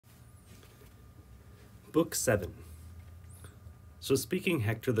Book 7. So speaking,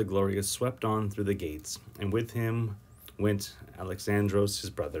 Hector the Glorious swept on through the gates, and with him went Alexandros his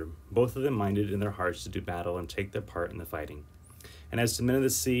brother, both of them minded in their hearts to do battle and take their part in the fighting. And as to men of the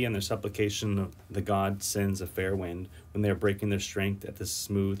sea and their supplication, the god sends a fair wind when they are breaking their strength at the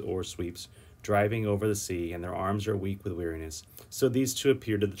smooth oar sweeps, driving over the sea, and their arms are weak with weariness. So these two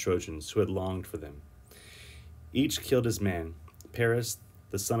appeared to the Trojans, who had longed for them. Each killed his man, Paris,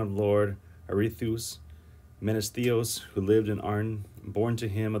 the son of Lord Aretheus, Menestheus, who lived in Arne, born to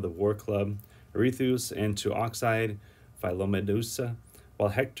him of the war club, Aretheus, and to Oxide, Philomedusa, while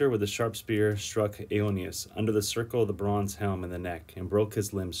Hector with a sharp spear struck Aeneas under the circle of the bronze helm in the neck, and broke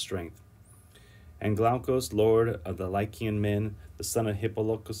his limbs' strength. And Glaucus, lord of the Lycian men, the son of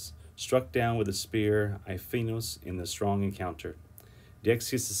Hippolochus, struck down with a spear Iphinus in the strong encounter.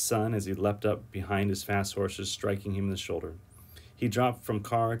 Dexius' son, as he leapt up behind his fast horses, striking him in the shoulder. He dropped from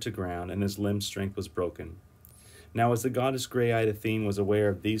car to ground, and his limb strength was broken. Now as the goddess grey-eyed Athene was aware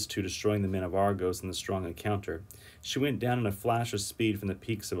of these two destroying the men of Argos in the strong encounter, she went down in a flash of speed from the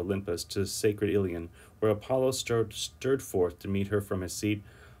peaks of Olympus to sacred Iliad, where Apollo stirred forth to meet her from his seat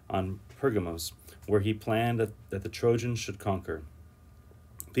on Pergamos, where he planned that the Trojans should conquer.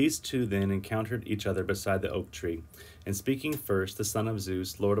 These two then encountered each other beside the oak tree, and speaking first, the son of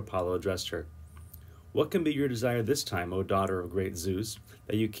Zeus, Lord Apollo, addressed her. What can be your desire this time, O daughter of great Zeus,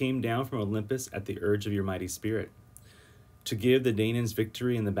 that you came down from Olympus at the urge of your mighty spirit? To give the Danaans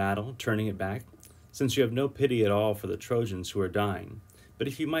victory in the battle, turning it back, since you have no pity at all for the Trojans who are dying. But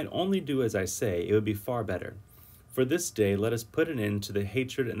if you might only do as I say, it would be far better. For this day let us put an end to the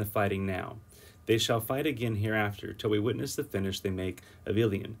hatred and the fighting now. They shall fight again hereafter, till we witness the finish they make of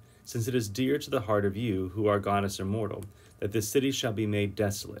Iliad, since it is dear to the heart of you, who are goddess immortal, that this city shall be made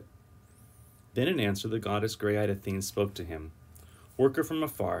desolate. Then in answer the goddess grey-eyed Athene spoke to him. Worker from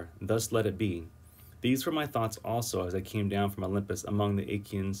afar, thus let it be. These were my thoughts also as I came down from Olympus among the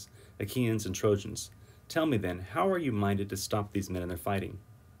Achaeans and Trojans. Tell me then, how are you minded to stop these men in their fighting?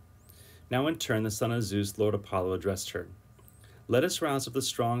 Now in turn the son of Zeus, Lord Apollo, addressed her. Let us rouse up the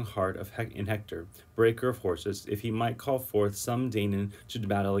strong heart in Hector, breaker of horses, if he might call forth some Danaan to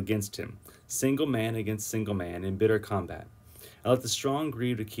battle against him, single man against single man in bitter combat. And let the strong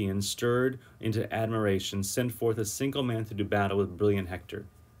grieved Achaeans, stirred into admiration, send forth a single man to do battle with brilliant Hector.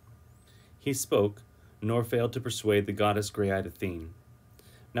 He spoke, nor failed to persuade the goddess grey-eyed Athene.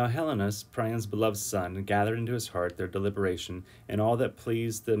 Now Helenus, Priam's beloved son, gathered into his heart their deliberation and all that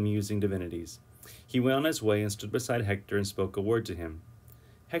pleased the musing divinities. He went on his way and stood beside Hector and spoke a word to him.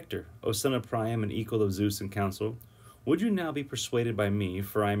 Hector, O son of Priam and equal of Zeus in counsel, would you now be persuaded by me,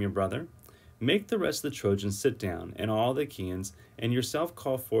 for I am your brother? Make the rest of the Trojans sit down, and all the Achaeans, and yourself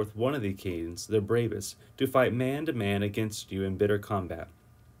call forth one of the Achaeans, their bravest, to fight man to man against you in bitter combat,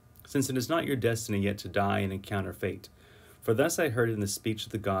 since it is not your destiny yet to die and encounter fate. For thus I heard in the speech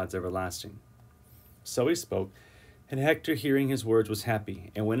of the gods everlasting. So he spoke, and Hector, hearing his words, was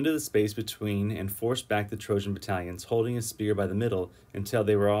happy, and went into the space between, and forced back the Trojan battalions, holding his spear by the middle, until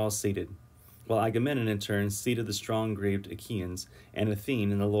they were all seated. While Agamemnon in turn seated the strong-grieved Achaeans, and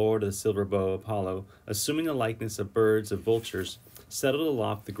Athene and the lord of the silver bow, Apollo, assuming the likeness of birds of vultures, settled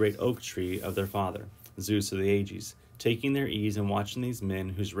aloft the great oak tree of their father, Zeus of the Aegis, taking their ease and watching these men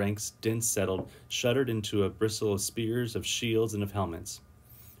whose ranks dense settled, shuddered into a bristle of spears, of shields, and of helmets.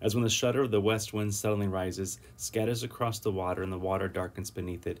 As when the shudder of the west wind suddenly rises, scatters across the water, and the water darkens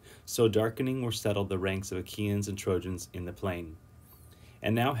beneath it, so darkening were settled the ranks of Achaeans and Trojans in the plain.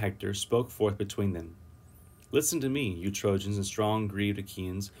 And now Hector spoke forth between them. Listen to me, you Trojans and strong-grieved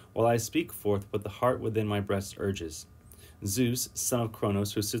Achaeans, while I speak forth what the heart within my breast urges. Zeus, son of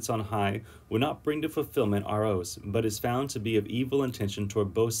Cronos, who sits on high, would not bring to fulfillment our oaths, but is found to be of evil intention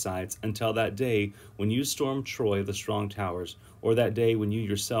toward both sides until that day when you storm Troy of the strong towers, or that day when you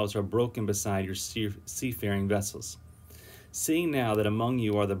yourselves are broken beside your seafaring vessels. Seeing now that among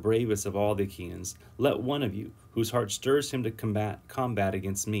you are the bravest of all the Achaeans, let one of you, whose heart stirs him to combat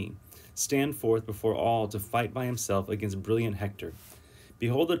against me, stand forth before all to fight by himself against brilliant Hector.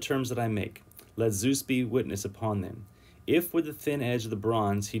 Behold the terms that I make. Let Zeus be witness upon them. If with the thin edge of the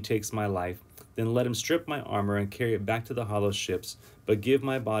bronze he takes my life, then let him strip my armor and carry it back to the hollow ships, but give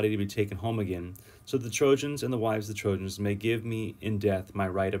my body to be taken home again, so that the Trojans and the wives of the Trojans may give me in death my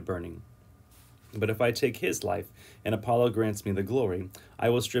right of burning. But if I take his life, and Apollo grants me the glory, I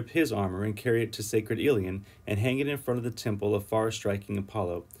will strip his armor and carry it to sacred Iliad, and hang it in front of the temple of far-striking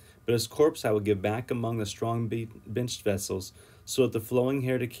Apollo. But his corpse I will give back among the strong-benched vessels, so that the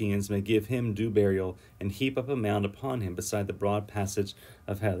flowing-haired Achaeans may give him due burial, and heap up a mound upon him beside the broad passage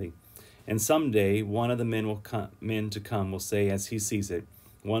of Helle. And some day one of the men to come will say as he sees it,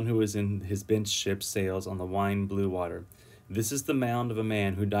 one who is in his bench ship sails on the wine-blue water. This is the mound of a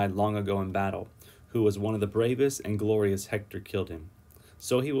man who died long ago in battle, who was one of the bravest and glorious. Hector killed him.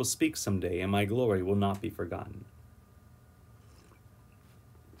 So he will speak some day, and my glory will not be forgotten.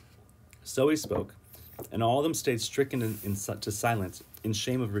 So he spoke, and all of them stayed stricken to silence, in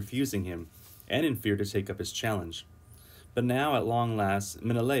shame of refusing him, and in fear to take up his challenge. But now, at long last,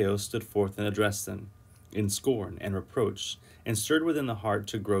 Menelaus stood forth and addressed them, in scorn and reproach, and stirred within the heart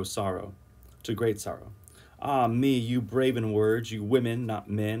to great sorrow. Ah me, you brave in words, you women, not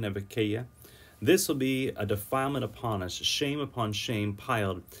men of Achaia! This will be a defilement upon us, shame upon shame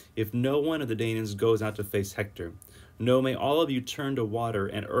piled, if no one of the Danaans goes out to face Hector. No, may all of you turn to water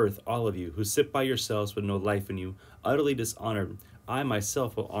and earth, all of you, who sit by yourselves with no life in you, utterly dishonored. I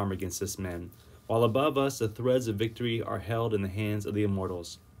myself will arm against this man, while above us the threads of victory are held in the hands of the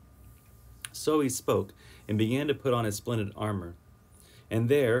immortals. So he spoke, and began to put on his splendid armor. And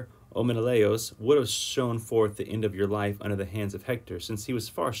there, O Menelaus, would have shown forth the end of your life under the hands of Hector, since he was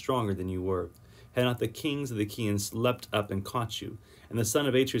far stronger than you were, had not the kings of the Achaeans leapt up and caught you, and the son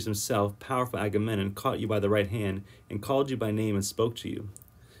of Atreus himself, powerful Agamemnon, caught you by the right hand, and called you by name and spoke to you.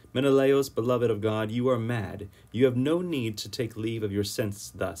 Menelaus, beloved of God, you are mad. You have no need to take leave of your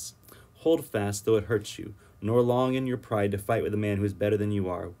senses thus. Hold fast, though it hurts you, nor long in your pride to fight with a man who is better than you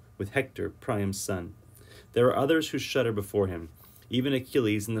are, with Hector, Priam's son. There are others who shudder before him. Even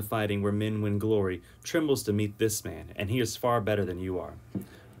Achilles, in the fighting where men win glory, trembles to meet this man, and he is far better than you are.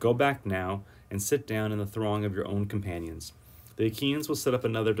 Go back now, and sit down in the throng of your own companions. The Achaeans will set up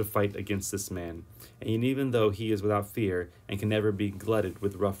another to fight against this man, and even though he is without fear, and can never be glutted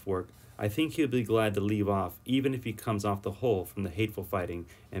with rough work, I think he'll be glad to leave off, even if he comes off the whole from the hateful fighting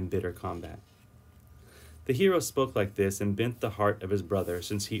and bitter combat. The hero spoke like this, and bent the heart of his brother,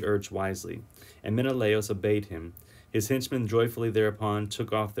 since he urged wisely, and Menelaus obeyed him. His henchmen joyfully thereupon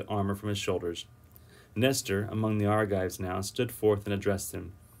took off the armor from his shoulders. Nestor, among the Argives now, stood forth and addressed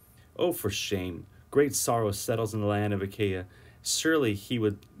him. Oh, for shame! Great sorrow settles in the land of Achaia. Surely he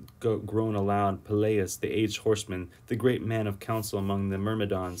would groan aloud, Peleus, the aged horseman, the great man of counsel among the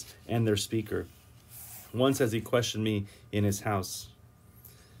Myrmidons, and their speaker. Once as he questioned me in his house,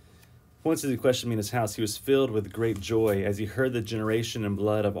 he was filled with great joy as he heard the generation and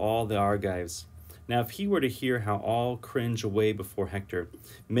blood of all the Argives. Now if he were to hear how all cringe away before Hector,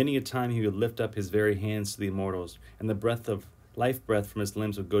 many a time he would lift up his very hands to the immortals, and the life breath from his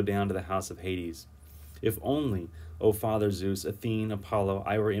limbs would go down to the house of Hades. If only, O Father Zeus, Athene, Apollo,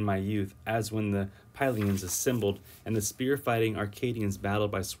 I were in my youth, as when the Pylians assembled, and the spear-fighting Arcadians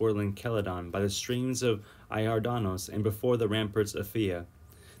battled by swirling Celadon, by the streams of Iardanos, and before the ramparts of Phea.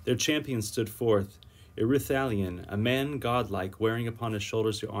 Their champion stood forth, Ereuthalion, a man godlike, wearing upon his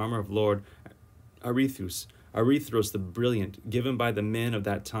shoulders the armor of Lord Arethus the brilliant, given by the men of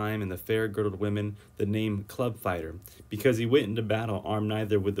that time and the fair-girdled women the name club fighter, because he went into battle armed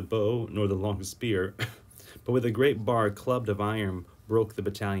neither with the bow nor the long spear, but with a great bar clubbed of iron broke the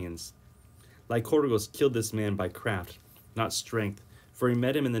battalions. Lycurgus killed this man by craft, not strength, for he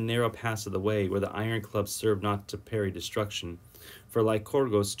met him in the narrow pass of the way, where the iron club served not to parry destruction. For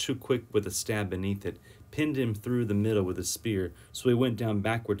Lycurgus, too quick with a stab beneath it, pinned him through the middle with a spear, so he went down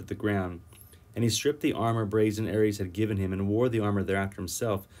backward to the ground. And he stripped the armor brazen Ares had given him, and wore the armor thereafter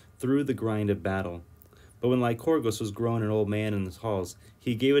himself, through the grind of battle. But when Lycurgus was grown an old man in the halls,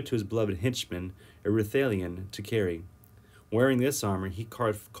 he gave it to his beloved henchman, Ereuthalion, to carry. Wearing this armor, he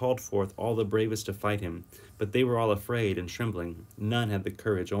called forth all the bravest to fight him, but they were all afraid and trembling. None had the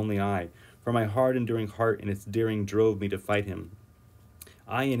courage, only I, for my hard-enduring heart and its daring drove me to fight him.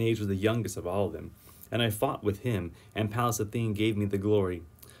 I in age was the youngest of all of them, and I fought with him, and Pallas Athene gave me the glory.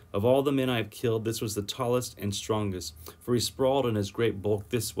 Of all the men I have killed, this was the tallest and strongest, for he sprawled in his great bulk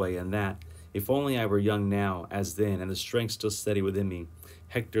this way and that. If only I were young now, as then, and the strength still steady within me,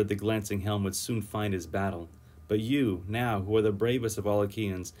 Hector the glancing helm would soon find his battle. But you, now, who are the bravest of all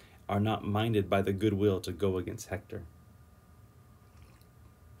Achaeans, are not minded by the good will to go against Hector.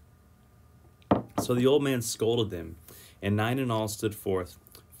 So the old man scolded them, and 9 in all stood forth.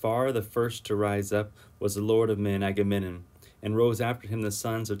 Far the first to rise up was the lord of men, Agamemnon, and rose after him the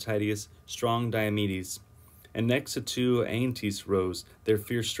sons of Tydeus, strong Diomedes. And next the 2 Aeantes rose, their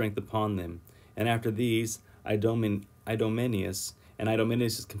fierce strength upon them. And after these, Idomeneus, and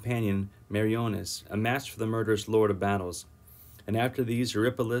Idomeneus' companion, Meriones, a match for the murderous lord of battles. And after these,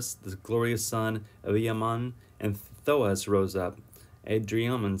 Eurypylus, the glorious son of Iammon, and Thoas rose up,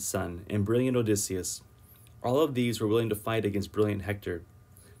 Adriamon's son, and brilliant Odysseus. All of these were willing to fight against brilliant Hector.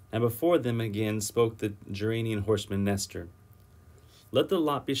 And before them again spoke the Gerenian horseman Nestor. Let the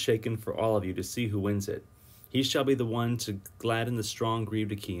lot be shaken for all of you to see who wins it. He shall be the one to gladden the strong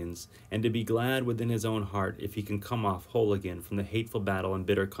grieved Achaeans, and to be glad within his own heart if he can come off whole again from the hateful battle and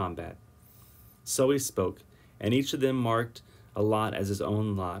bitter combat. So he spoke, and each of them marked a lot as his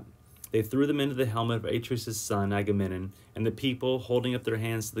own lot. They threw them into the helmet of Atreus' son Agamemnon, and the people, holding up their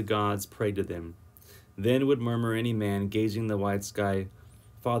hands to the gods, prayed to them. Then would murmur any man, gazing in the wide sky,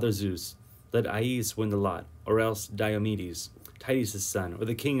 Father Zeus, let Aias win the lot, or else Diomedes, Tydeus' son, or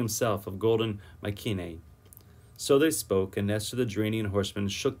the king himself of golden Mycenae. So they spoke, and Nestor the Gerenian horseman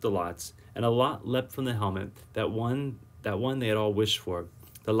shook the lots, and a lot leapt from the helmet, that one they had all wished for,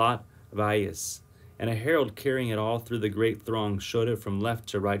 the lot of Aias. And a herald carrying it all through the great throng showed it from left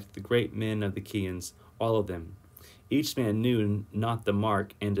to right to the great men of the Achaeans, all of them. Each man knew not the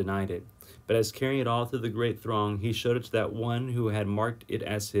mark and denied it. But as carrying it all through the great throng, he showed it to that one who had marked it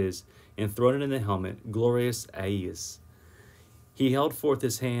as his, and thrown it in the helmet, glorious Aias. He held forth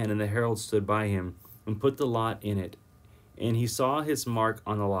his hand, and the herald stood by him, and put the lot in it. And he saw his mark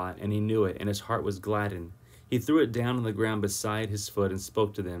on the lot, and he knew it, and his heart was gladdened. He threw it down on the ground beside his foot, and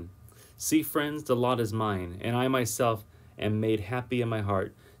spoke to them. See, friends, the lot is mine, and I myself am made happy in my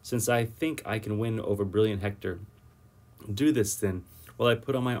heart, since I think I can win over brilliant Hector. Do this, then, while I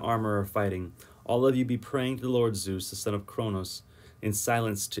put on my armor of fighting. All of you be praying to the Lord Zeus, the son of Cronos, in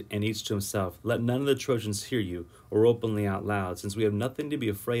silence and each to himself. Let none of the Trojans hear you, or openly out loud, since we have nothing to be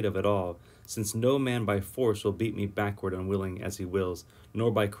afraid of at all, since no man by force will beat me backward unwilling as he wills, nor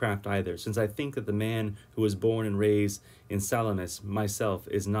by craft either, since I think that the man who was born and raised in Salamis, myself,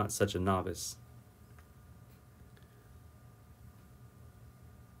 is not such a novice.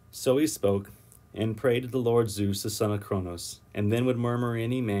 So he spoke, and prayed to the Lord Zeus, the son of Cronos, and then would murmur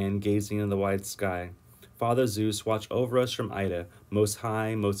any man gazing in the wide sky, Father Zeus, watch over us from Ida, most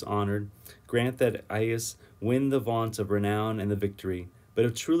high, most honored. Grant that Aias win the vaunt of renown and the victory. But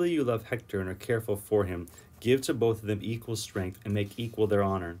if truly you love Hector and are careful for him, give to both of them equal strength, and make equal their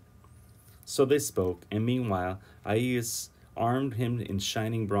honor. So they spoke, and meanwhile Aias armed him in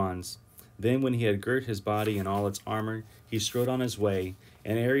shining bronze. Then when he had girt his body in all its armor, he strode on his way,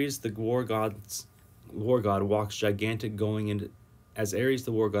 and Ares the war god walks gigantic going into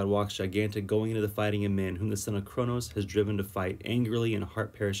the fighting of men, whom the son of Cronos has driven to fight angrily in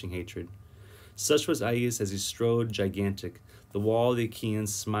heart-perishing hatred. Such was Aias as he strode gigantic, the wall of the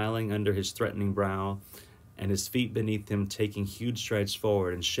Achaeans smiling under his threatening brow, and his feet beneath him taking huge strides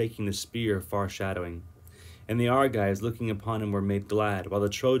forward and shaking the spear far shadowing. And the Argives looking upon him were made glad, while the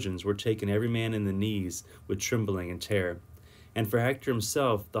Trojans were taken every man in the knees with trembling and terror. And for Hector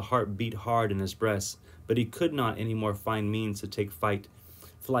himself the heart beat hard in his breast, but he could not any more find means to take flight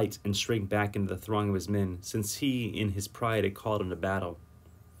and shrink back into the throng of his men, since he in his pride had called him to battle.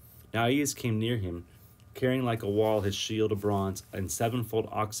 Now Aias came near him, carrying like a wall his shield of bronze and sevenfold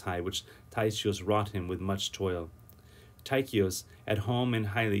ox hide, which Tychios wrought him with much toil. Tychios, at home in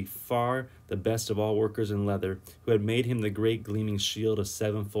highly far the best of all workers in leather, who had made him the great gleaming shield of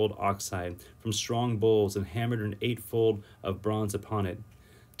sevenfold ox hide from strong bulls, and hammered an eightfold of bronze upon it.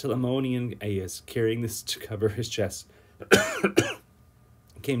 Telamonian Aias, carrying this to cover his chest,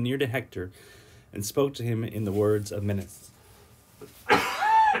 came near to Hector and spoke to him in the words of Menace.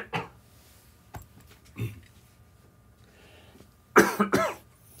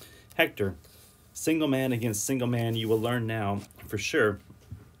 Hector, single man against single man, you will learn now, for sure,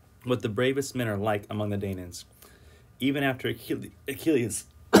 what the bravest men are like among the Danaans. Even after Achilles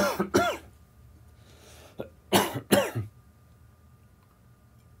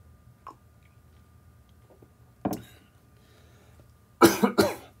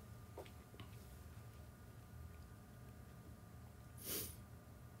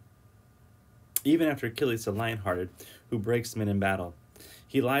even after Achilles the lion-hearted, who breaks men in battle.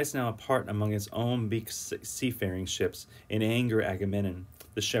 He lies now apart among his own big seafaring ships, in anger Agamemnon,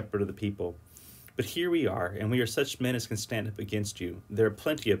 the shepherd of the people. But here we are, and we are such men as can stand up against you. There are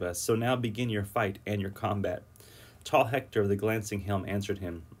plenty of us, so now begin your fight and your combat. Tall Hector of the glancing helm answered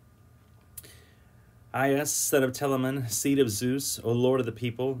him. Aias, son of Telamon, seed of Zeus, O Lord of the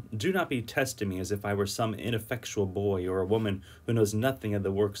people, do not be testing me as if I were some ineffectual boy or a woman who knows nothing of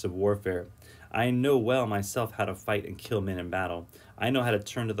the works of warfare. I know well myself how to fight and kill men in battle. I know how to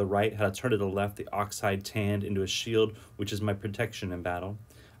turn to the right, how to turn to the left, the ox-hide tanned into a shield, which is my protection in battle.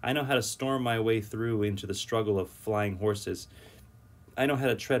 I know how to storm my way through into the struggle of flying horses. I know how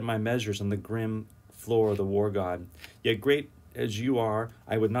to tread my measures on the grim floor of the war god. Yet great as you are,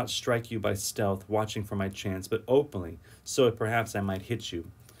 I would not strike you by stealth, watching for my chance, but openly, so perhaps I might hit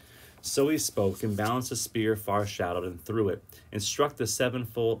you. So he spoke, and balanced a spear far shadowed, and threw it, and struck the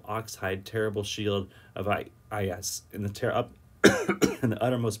sevenfold ox-hide terrible shield of Aias in the in the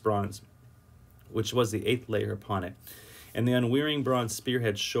uttermost bronze. which was the 8th layer upon it. And the unwearying bronze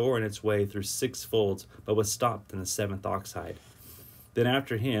spearhead shore in its way through 6 folds, but was stopped in the 7th oxhide. Then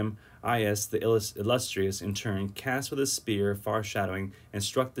after him, Aias the illustrious, in turn, cast with his spear, far shadowing, and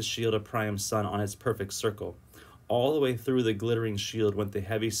struck the shield of Priam's son on its perfect circle. All the way through the glittering shield went the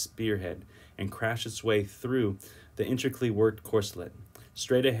heavy spearhead, and crashed its way through the intricately worked corselet.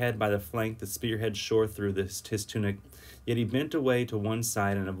 Straight ahead by the flank the spearhead shore through his tunic, yet he bent away to one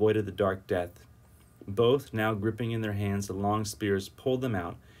side and avoided the dark death. Both, now gripping in their hands the long spears, pulled them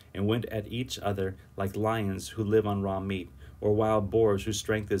out, and went at each other like lions who live on raw meat, or wild boars whose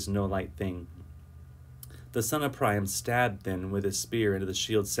strength is no light thing. The son of Priam stabbed then with his spear into the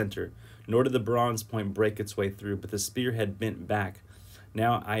shield's center, nor did the bronze point break its way through, but the spearhead bent back.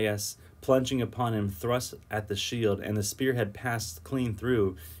 Now Aias, plunging upon him, thrust at the shield, and the spearhead passed clean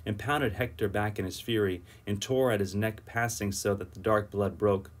through, and pounded Hector back in his fury, and tore at his neck, passing so that the dark blood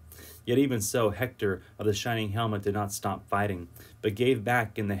broke. Yet even so, Hector of the shining helmet did not stop fighting, but gave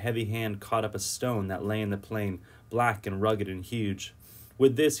back, and the heavy hand caught up a stone that lay in the plain, black and rugged and huge.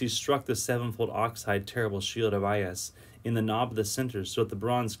 With this he struck the 7-fold oxhide terrible shield of Aias in the knob of the center, so that the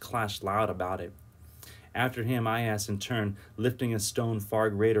bronze clashed loud about it. After him Aias in turn, lifting a stone far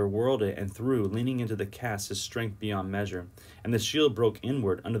greater, whirled it and threw, leaning into the cast, his strength beyond measure. And the shield broke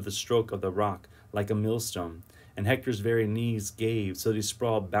inward under the stroke of the rock, like a millstone. And Hector's very knees gave, so that he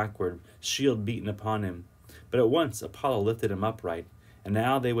sprawled backward, shield beaten upon him. But at once Apollo lifted him upright. And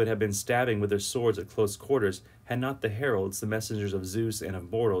now they would have been stabbing with their swords at close quarters, had not the heralds, the messengers of Zeus and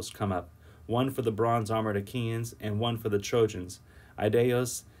of mortals, come up, one for the bronze-armored Achaeans, and one for the Trojans,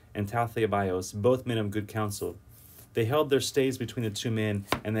 Idaeus and Talthabios, both men of good counsel. They held their staves between the two men,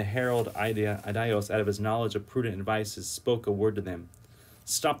 and the herald Idaeus, out of his knowledge of prudent advices, spoke a word to them.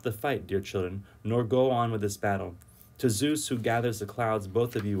 Stop the fight, dear children, nor go on with this battle. To Zeus, who gathers the clouds,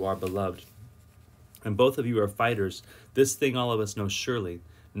 both of you are beloved. And both of you are fighters. This thing all of us know surely.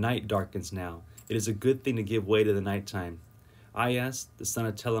 Night darkens now. It is a good thing to give way to the nighttime. Aias, the son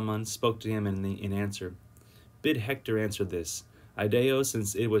of Telamon, spoke to him in answer. Bid Hector answer this. Idaeus,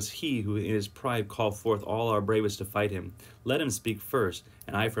 since it was he who in his pride called forth all our bravest to fight him, let him speak first,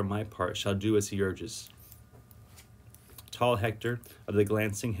 and I for my part shall do as he urges. Tall Hector of the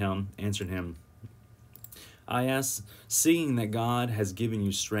glancing helm answered him. Aias, seeing that God has given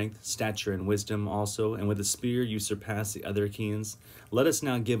you strength, stature, and wisdom also, and with a spear you surpass the other Achaeans, let us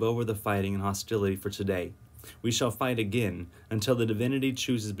now give over the fighting and hostility for today. We shall fight again, until the divinity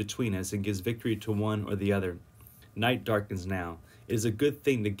chooses between us and gives victory to one or the other. Night darkens now. It is a good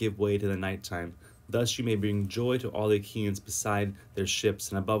thing to give way to the nighttime. Thus you may bring joy to all the Achaeans beside their ships,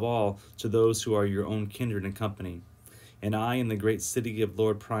 and above all to those who are your own kindred and company. And I, in the great city of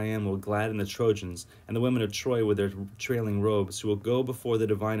Lord Priam, will gladden the Trojans, and the women of Troy with their trailing robes, who will go before the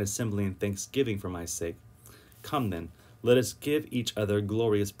divine assembly in thanksgiving for my sake. Come then, let us give each other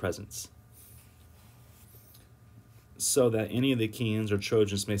glorious presents, so that any of the Achaeans or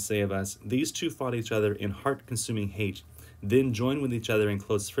Trojans may say of us, these two fought each other in heart-consuming hate, then joined with each other in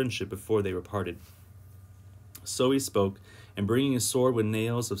close friendship before they were parted. So he spoke, and bringing a sword with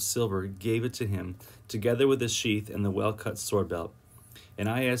nails of silver, gave it to him, together with a sheath and the well-cut sword belt. And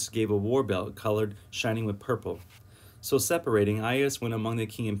Aias gave a war belt colored, shining with purple. So separating, Aias went among the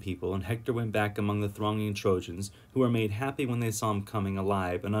Achaean people, and Hector went back among the thronging Trojans, who were made happy when they saw him coming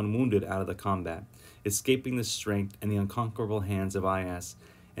alive and unwounded out of the combat, escaping the strength and the unconquerable hands of Aias.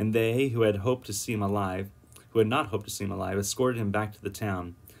 And they, who had not hoped to see him alive, escorted him back to the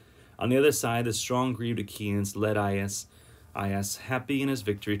town. On the other side, the strong grieved Achaeans led Aias, happy in his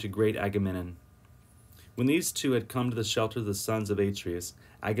victory, to great Agamemnon. When these two had come to the shelter of the sons of Atreus,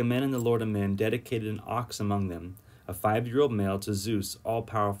 Agamemnon, the lord of men, dedicated an ox among them, a 5-year-old male, to Zeus,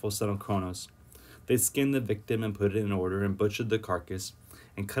 all-powerful son of Cronos. They skinned the victim and put it in order, and butchered the carcass,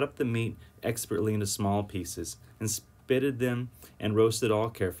 and cut up the meat expertly into small pieces, and spitted them, and roasted all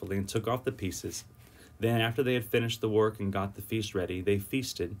carefully, and took off the pieces. Then, after they had finished the work and got the feast ready, they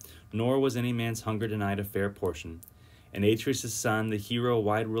feasted, nor was any man's hunger denied a fair portion. And Atreus' son, the hero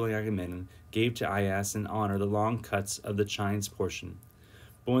wide-ruling Agamemnon, gave to Aias in honor the long cuts of the chind's portion.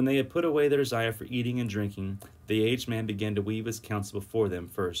 But when they had put away their desire for eating and drinking, the aged man began to weave his counsel before them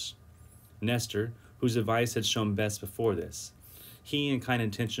first. Nestor, whose advice had shown best before this, he in kind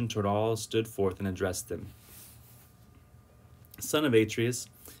intention toward all stood forth and addressed them. Son of Atreus,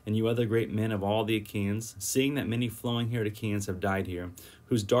 and you other great men of all the Achaeans, seeing that many flowing-haired Achaeans have died here,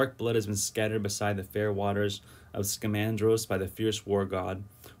 whose dark blood has been scattered beside the fair waters of Scamandros by the fierce war god,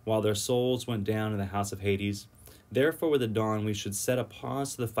 while their souls went down in the house of Hades, therefore with the dawn we should set a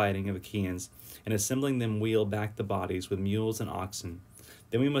pause to the fighting of Achaeans, and assembling them wheel back the bodies with mules and oxen.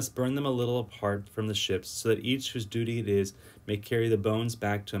 Then we must burn them a little apart from the ships, so that each whose duty it is may carry the bones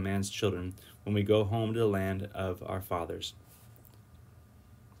back to a man's children when we go home to the land of our fathers.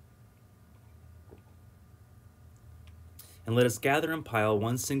 And let us gather and pile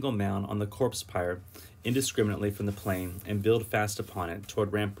one single mound on the corpse pyre indiscriminately from the plain, and build fast upon it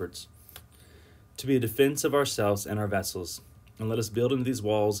toward ramparts, to be a defense of ourselves and our vessels. And let us build into these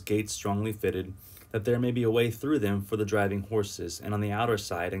walls gates strongly fitted, that there may be a way through them for the driving horses, and on the outer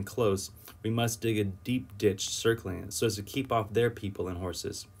side and close we must dig a deep ditch circling it, so as to keep off their people and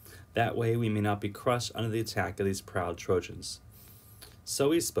horses. That way we may not be crushed under the attack of these proud Trojans.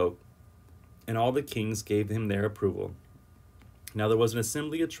 So he spoke, and all the kings gave him their approval. Now there was an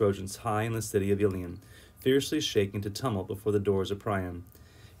assembly of Trojans high in the city of Iliad, fiercely shaken to tumult before the doors of Priam.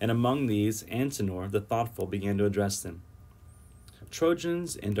 And among these Antenor the thoughtful began to address them.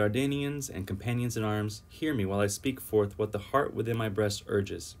 Trojans and Dardanians and companions in arms, hear me while I speak forth what the heart within my breast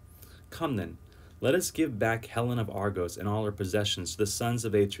urges. Come then, let us give back Helen of Argos and all her possessions to the sons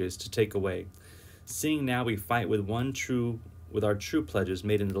of Atreus to take away, seeing now we fight with our true pledges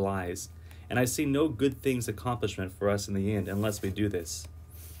made into lies, and I see no good thing's accomplishment for us in the end unless we do this.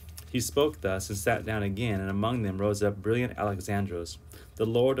 He spoke thus and sat down again, and among them rose up brilliant Alexandros, the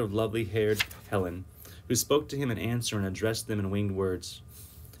lord of lovely-haired Helen, who spoke to him in answer and addressed them in winged words.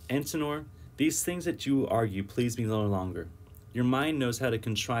 Antenor, these things that you argue please me no longer. Your mind knows how to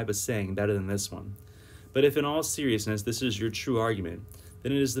contrive a saying better than this one. But if in all seriousness this is your true argument,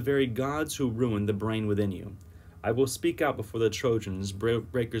 then it is the very gods who ruined the brain within you. I will speak out before the Trojans,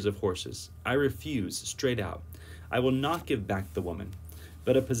 breakers of horses. I refuse, straight out. I will not give back the woman.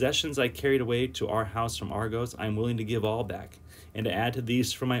 But of possessions I carried away to our house from Argos, I am willing to give all back, and to add to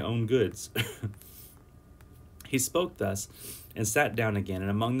these for my own goods. He spoke thus, and sat down again, and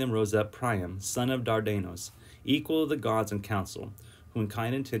among them rose up Priam, son of Dardanos, equal of the gods in council, who in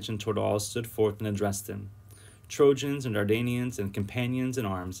kind intention toward all stood forth and addressed them. Trojans and Dardanians and companions in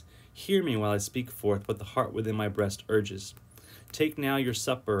arms, hear me while I speak forth what the heart within my breast urges. Take now your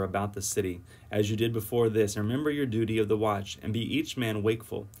supper about the city, as you did before this, and remember your duty of the watch, and be each man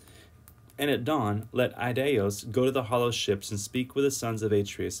wakeful. And at dawn, let Idaeus go to the hollow ships and speak with the sons of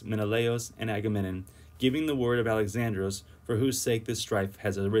Atreus, Menelaus, and Agamemnon, giving the word of Alexandros, for whose sake this strife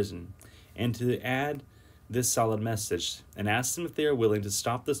has arisen, and to add this solid message, and ask them if they are willing to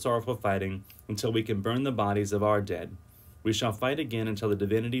stop the sorrowful fighting until we can burn the bodies of our dead. We shall fight again until the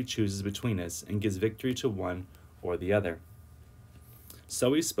divinity chooses between us and gives victory to one or the other.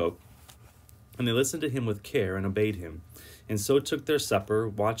 So he spoke, and they listened to him with care and obeyed him, and so took their supper,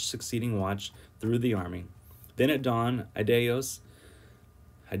 watch succeeding watch, through the army. Then at dawn, Idaeus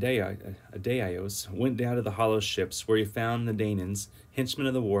went down to the hollow ships, where he found the Danaans, henchmen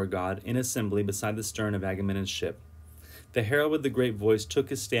of the war god, in assembly beside the stern of Agamemnon's ship. The herald with the great voice took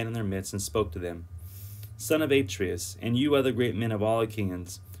his stand in their midst and spoke to them. Son of Atreus, and you other great men of all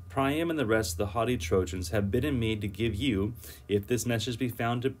Achaeans, Priam and the rest of the haughty Trojans have bidden me to give you, if this message be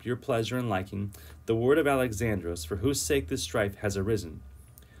found to your pleasure and liking, the word of Alexandros, for whose sake this strife has arisen.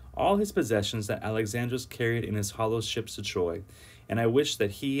 All his possessions that Alexandros carried in his hollow ships to Troy, and I wish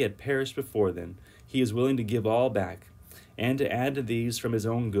that he had perished before then, he is willing to give all back, and to add to these from his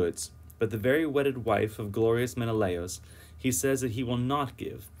own goods. But the very wedded wife of glorious Menelaus, he says that he will not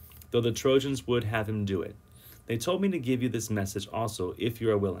give, though the Trojans would have him do it. They told me to give you this message also, if you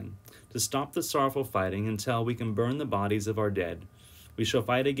are willing, to stop the sorrowful fighting until we can burn the bodies of our dead. We shall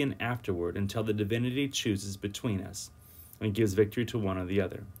fight again afterward until the divinity chooses between us, and gives victory to one or the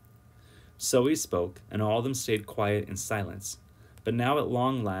other. So he spoke, and all of them stayed quiet in silence. But now at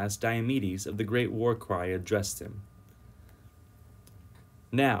long last Diomedes of the great war cry addressed him.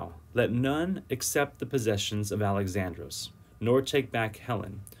 Now let none accept the possessions of Alexandros, nor take back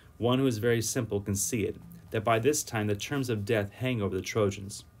Helen. One who is very simple can see it, that by this time the terms of death hang over the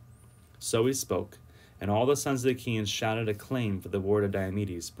Trojans. So he spoke, and all the sons of the Achaeans shouted acclaim for the word of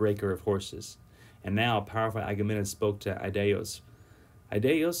Diomedes, breaker of horses. And now powerful Agamemnon spoke to Idaeus.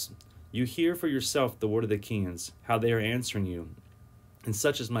 Idaeus, you hear for yourself the word of the Achaeans, how they are answering you, and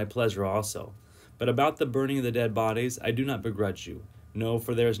such is my pleasure also. But about the burning of the dead bodies, I do not begrudge you. No,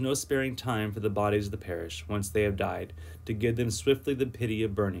 for there is no sparing time for the bodies of the perish, once they have died, to give them swiftly the pity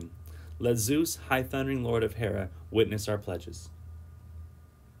of burning. Let Zeus, high-thundering lord of Hera, witness our pledges.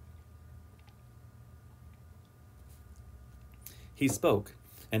 He spoke,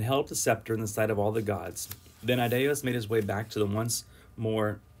 and held up the scepter in the sight of all the gods. Then Idaeus made his way back to the once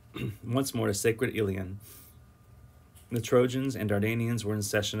more to sacred Iliad. The Trojans and Dardanians were in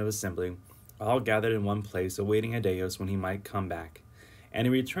session of assembly, all gathered in one place, awaiting Idaeus when he might come back. And he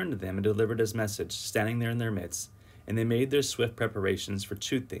returned to them and delivered his message, standing there in their midst. and they made their swift preparations for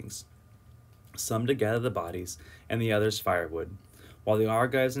 2 things: some to gather the bodies, and the others firewood. While the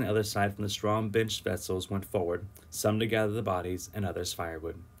Argives on the other side from the strong benched vessels went forward, some to gather the bodies, and others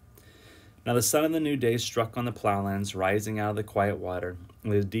firewood. Now the sun of the new day struck on the plowlands, rising out of the quiet water,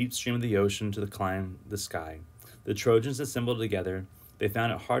 and the deep stream of the ocean to climb the sky. The Trojans assembled together. They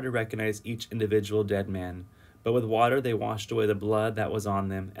found it hard to recognize each individual dead man, but with water they washed away the blood that was on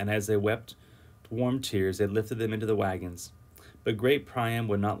them, and as they wept warm tears, they lifted them into the wagons. But great Priam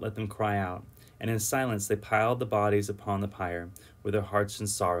would not let them cry out, and in silence they piled the bodies upon the pyre, with their hearts in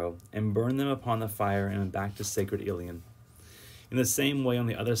sorrow, and burned them upon the fire and went back to sacred Iliad. In the same way, on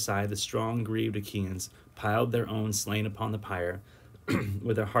the other side, the strong grieved Achaeans piled their own slain upon the pyre,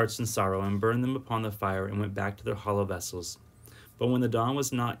 with their hearts in sorrow, and burned them upon the fire, and went back to their hollow vessels. But when the dawn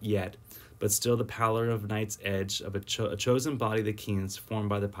was not yet, but still the pallor of night's edge of a chosen body of the Achaeans formed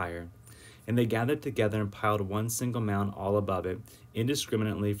by the pyre, and they gathered together and piled one single mound all above it,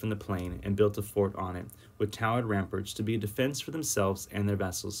 indiscriminately from the plain, and built a fort on it, with towered ramparts, to be a defense for themselves and their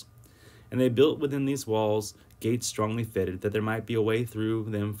vessels. And they built within these walls gates strongly fitted, that there might be a way through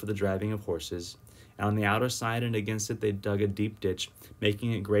them for the driving of horses. And on the outer side and against it they dug a deep ditch,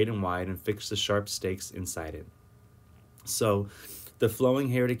 making it great and wide, and fixed the sharp stakes inside it. So the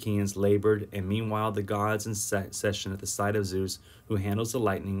flowing-haired Achaeans labored, and meanwhile the gods in session at the side of Zeus, who handles the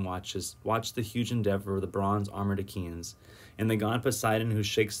lightning, watched the huge endeavor of the bronze-armored Achaeans. And the god Poseidon, who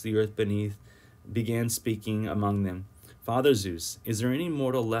shakes the earth beneath, began speaking among them. Father Zeus, is there any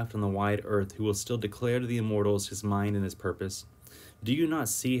mortal left on the wide earth who will still declare to the immortals his mind and his purpose? Do you not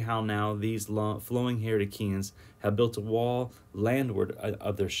see how now these flowing-haired Achaeans have built a wall landward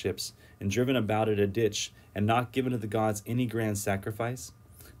of their ships, and driven about it a ditch, and not given to the gods any grand sacrifice?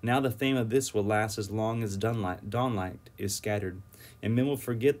 Now the fame of this will last as long as dawnlight is scattered, and men will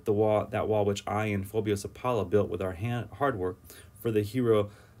forget that wall which I and Phoebus Apollo built with our hard work for the hero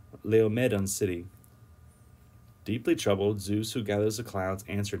Laomedon's city. Deeply troubled, Zeus, who gathers the clouds,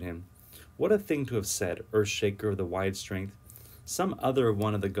 answered him, What a thing to have said, earth-shaker of the wide strength! Some other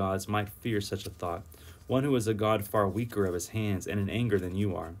one of the gods might fear such a thought, one who is a god far weaker of his hands and in anger than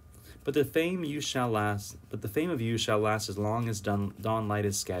you are. But the fame of you shall last as long as dawnlight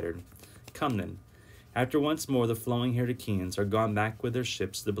is scattered. Come then. After once more the flowing-haired Achaeans are gone back with their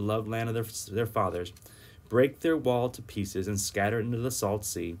ships to the beloved land of their fathers, break their wall to pieces and scatter it into the salt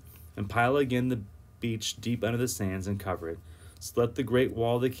sea, and pile again the beach deep under the sands and cover it. So let the great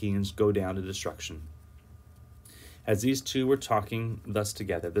wall of the Achaeans go down to destruction. As these two were talking thus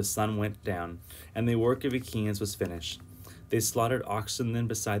together, the sun went down, and the work of Achaeans was finished. They slaughtered oxen then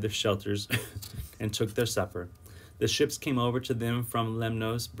beside their shelters and took their supper. The ships came over to them from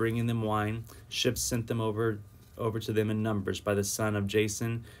Lemnos, bringing them wine. Ships sent them over to them in numbers by the son of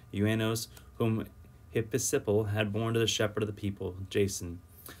Jason, Euenos, whom Hippisiple had borne to the shepherd of the people, Jason.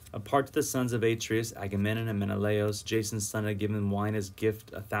 Apart to the sons of Atreus, Agamemnon, and Menelaus, Jason's son had given wine as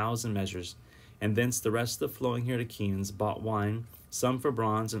gift 1,000 measures. And thence the rest of the flowing-haired Achaeans bought wine, some for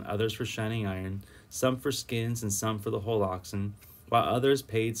bronze and others for shining iron, some for skins and some for the whole oxen, while others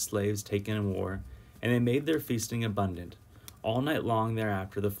paid slaves taken in war, and they made their feasting abundant. All night long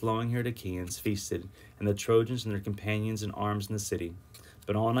thereafter the flowing-haired Achaeans feasted, and the Trojans and their companions in arms in the city.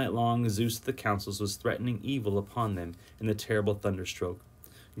 But all night long Zeus of the councils was threatening evil upon them in the terrible thunderstroke.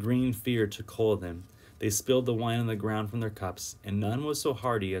 Green fear took hold of them. They spilled the wine on the ground from their cups, and none was so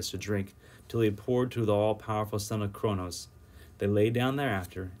hardy as to drink till he poured to the all-powerful son of Cronos. They lay down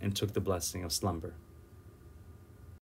thereafter and took the blessing of slumber.